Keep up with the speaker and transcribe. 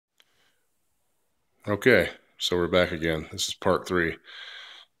Okay, so we're back again. This is part three.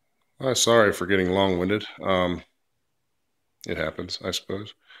 Sorry for getting long-winded. It happens, I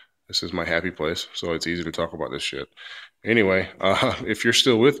suppose. This is my happy place, so it's easy to talk about this shit. Anyway, if you're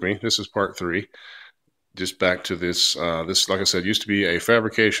still with me, this is part three. Just back to this. This, like I said, used to be a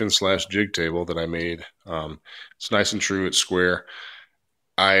fabrication slash jig table that I made. It's nice and true. It's square.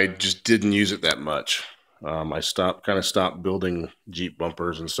 I just didn't use it that much. I stopped building Jeep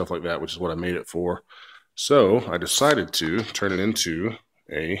bumpers and stuff like that, which is what I made it for. So I decided to turn it into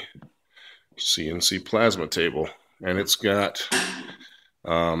a CNC plasma table, and it's got,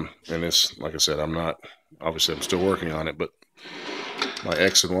 and it's like I said, I'm still working on it, but my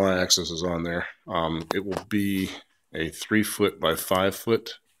X and Y axis is on there. It will be a 3 foot by 5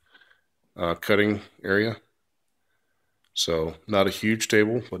 foot cutting area. So not a huge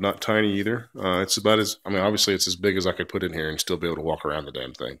table, but not tiny either. It's about as, obviously it's as big as I could put in here and still be able to walk around the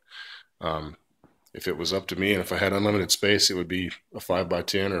damn thing. If it was up to me and if I had unlimited space, it would be a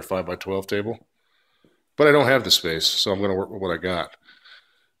 5x10 or a 5x12 table. But I don't have the space, so I'm going to work with what I got.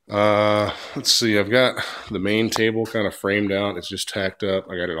 Let's see, I've got the main table kind of framed out. It's just tacked up.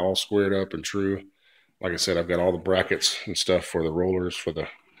 I got it all squared up and true. Like I said, I've got all the brackets and stuff for the rollers for the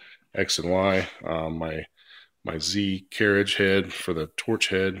X and Y. My Z carriage head for the torch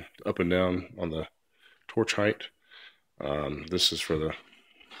head up and down on the torch height. This is for the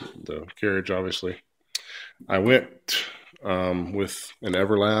carriage, obviously. I went with an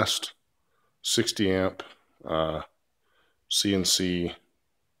Everlast 60 amp CNC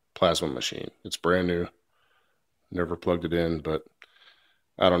plasma machine. It's brand new. Never plugged it in, but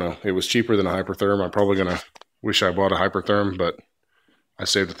I don't know. It was cheaper than a Hypertherm. I'm probably gonna wish I bought a Hypertherm, but I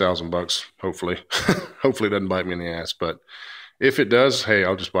saved $1,000. Hopefully, hopefully it doesn't bite me in the ass. But if it does, hey,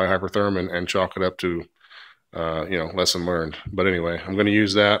 I'll just buy Hypertherm and chalk it up to lesson learned. But anyway, I'm going to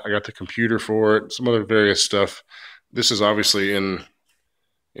use that. I got the computer for it, some other various stuff. This is obviously in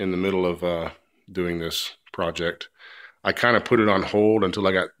the middle of doing this project. I kind of put it on hold until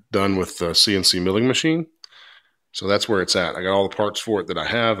I got done with the CNC milling machine. So that's where it's at. I got all the parts for it that I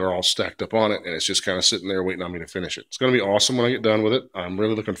have. They're all stacked up on it, and it's just kind of sitting there waiting on me to finish it. It's going to be awesome when I get done with it. I'm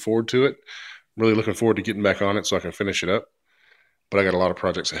really looking forward to it. I'm really looking forward to getting back on it so I can finish it up. But I got a lot of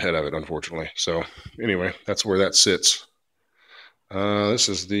projects ahead of it, unfortunately. So anyway, that's where that sits. This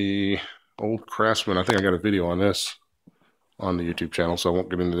is the old Craftsman. I think I got a video on this on the YouTube channel, so I won't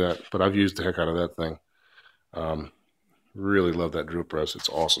get into that. But I've used the heck out of that thing. Really love that drill press. It's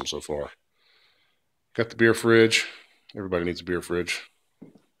awesome so far. Got the beer fridge. Everybody needs a beer fridge.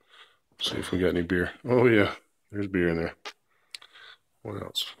 See if we got any beer. Oh yeah, there's beer in there. What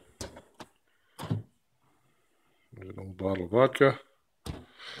else? There's an old bottle of vodka.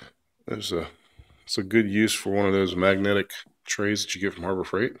 It's a good use for one of those magnetic trays that you get from Harbor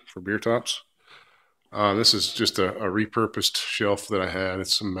Freight for beer tops. This is just a repurposed shelf that I had.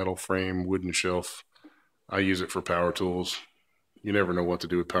 It's a metal frame, wooden shelf. I use it for power tools. You never know what to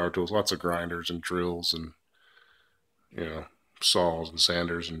do with power tools. Lots of grinders and drills and, saws and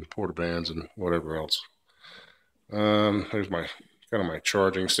sanders and porta bands and whatever else. There's my kind of my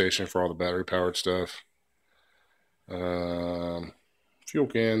charging station for all the battery powered stuff. Fuel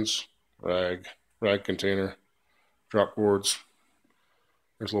cans, rag container, drop boards.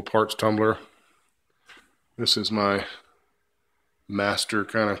 There's a little parts tumbler. This is my master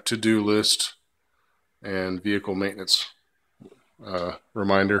kind of to-do list and vehicle maintenance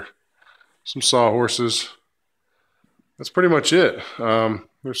reminder. Some sawhorses. That's pretty much it.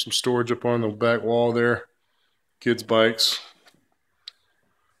 There's some storage up on the back wall there. Kids' bikes.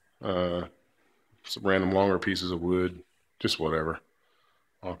 Some random longer pieces of wood. Just whatever.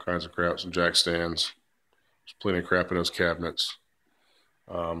 All kinds of crap. Some jack stands. There's plenty of crap in those cabinets.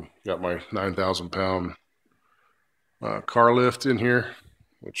 Got my 9,000-pound car lift in here,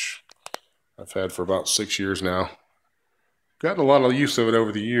 which I've had for about 6 years now. Gotten a lot of use of it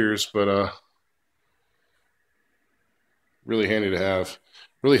over the years, but really handy to have.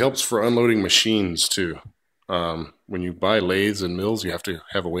 Really helps for unloading machines too. When you buy lathes and mills, you have to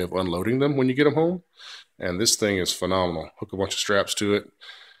have a way of unloading them when you get them home. And this thing is phenomenal. Hook a bunch of straps to it,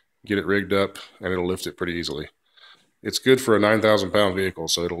 get it rigged up, and it'll lift it pretty easily. It's good for a 9,000-pound vehicle,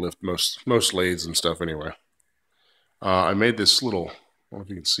 so it'll lift most lathes and stuff anyway. I made this little, I don't know if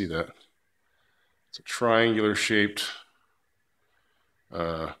you can see that. It's a triangular shaped,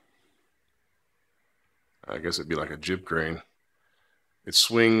 I guess it'd be like a jib crane. It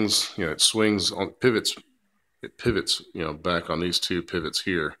swings, it swings on pivots. It pivots, back on these two pivots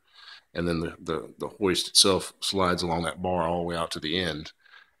here. And then the hoist itself slides along that bar all the way out to the end.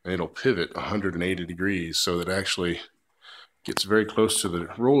 And it'll pivot 180 degrees so that it actually gets very close to the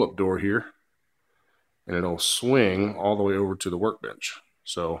roll-up door here. and it'll swing all the way over to the workbench.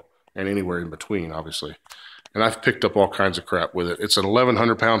 So, and anywhere in between, obviously. And I've picked up all kinds of crap with it. It's an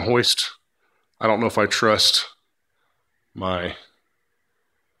 1,100 pound hoist. I don't know if I trust my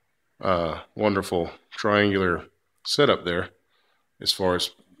wonderful triangular setup there as far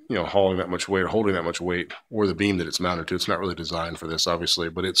as, you know, hauling that much weight or holding that much weight, or the beam that it's mounted to. It's not really designed for this, obviously,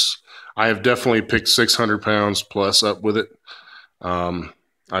 but I have definitely picked 600 pounds plus up with it.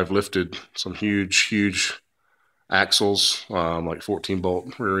 I've lifted some huge axles, like 14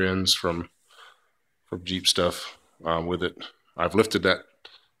 bolt rear ends from Jeep stuff with it. I've lifted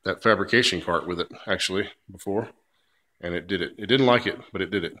that fabrication cart with it actually before, and it did it. It didn't like it, but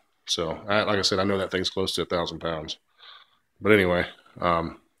it did it. So like I said, I know that thing's close to 1,000 pounds. But anyway,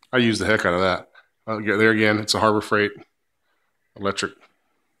 I use the heck out of that. There again, it's a Harbor Freight electric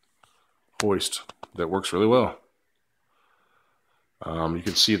hoist that works really well. You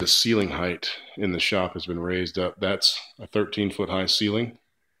can see the ceiling height in the shop has been raised up. That's a 13-foot high ceiling.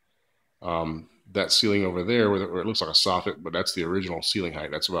 That ceiling over there, where it looks like a soffit, but that's the original ceiling height.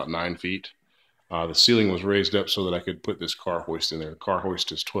 That's about 9 feet. The ceiling was raised up so that I could put this car hoist in there. The car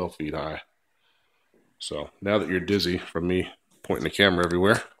hoist is 12 feet high. So now that you're dizzy from me pointing the camera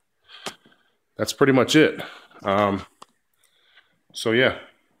everywhere, that's pretty much it. So yeah,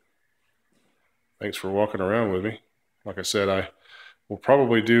 thanks for walking around with me. Like I said, I will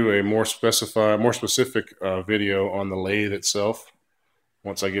probably do a more specific video on the lathe itself.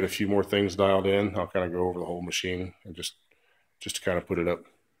 Once I get a few more things dialed in, I'll kind of go over the whole machine and just to kind of put it up,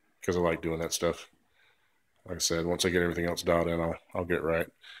 because I like doing that stuff. Like I said, once I get everything else dialed in, I'll get right.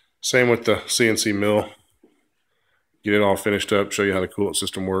 Same with the CNC mill. Get it all finished up, show you how the coolant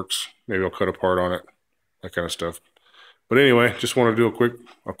system works. Maybe I'll cut a part on it, that kind of stuff. But anyway, just want to do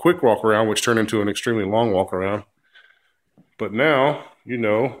a quick walk around, which turned into an extremely long walk around. But now you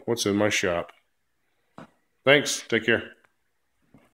know what's in my shop. Thanks. Take care.